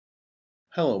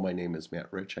Hello, my name is Matt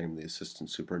Rich. I am the Assistant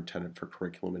Superintendent for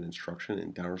Curriculum and Instruction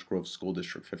in Downers Grove School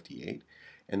District 58,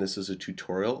 and this is a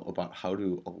tutorial about how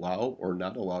to allow or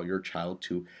not allow your child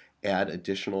to add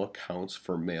additional accounts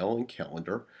for mail and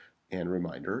calendar and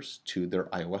reminders to their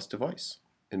iOS device.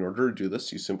 In order to do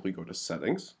this, you simply go to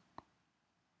Settings,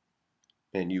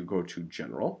 and you go to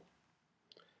General,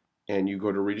 and you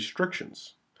go to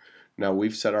Restrictions. Now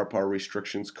we've set up our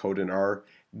restrictions code in our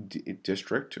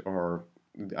district or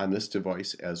on this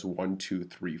device as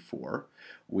 1234.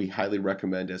 We highly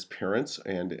recommend as parents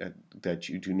that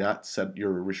you do not set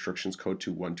your restrictions code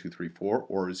to 1234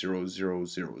 or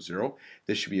 0000.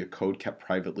 This should be a code kept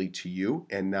privately to you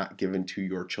and not given to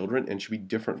your children and should be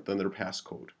different than their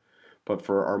passcode. But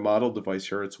for our model device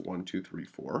here, it's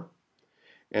 1234.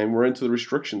 And we're into the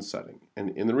restriction setting. And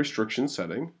in the restriction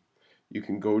setting, you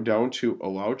can go down to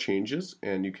allow changes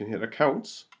and you can hit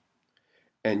accounts,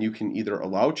 and you can either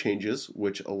allow changes,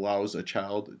 which allows a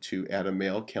child to add a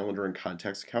mail, calendar, and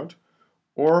contacts account,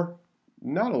 or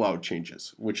not allow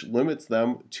changes, which limits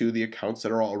them to the accounts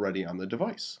that are already on the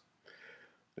device.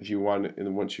 If you want,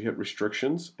 and once you hit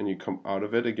restrictions and you come out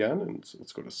of it again, and so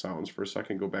let's go to sounds for a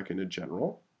second, go back into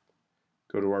general,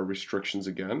 go to our restrictions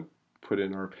again, put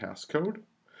in our passcode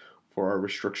for our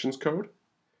restrictions code,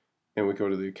 and we go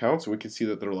to the accounts and we can see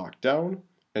that they're locked down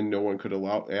and no one could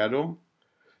add them.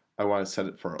 I want to set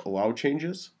it for allow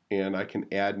changes and I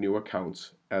can add new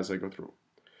accounts as I go through.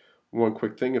 One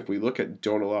quick thing, if we look at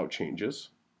don't allow changes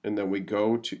and then we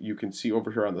go to, you can see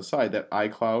over here on the side that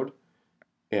iCloud,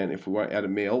 and if we want to add a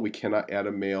mail, we cannot add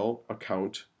a mail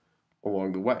account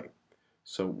along the way.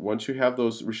 So once you have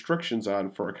those restrictions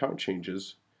on for account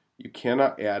changes, you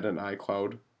cannot add an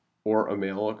iCloud or a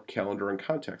mail, calendar, and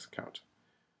contacts account.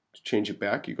 To change it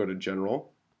back, you go to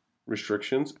General,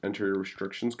 Restrictions, enter your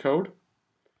restrictions code,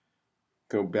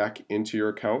 go back into your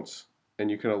accounts,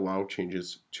 and you can allow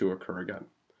changes to occur again.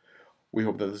 We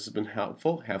hope that this has been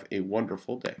helpful. Have a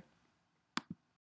wonderful day.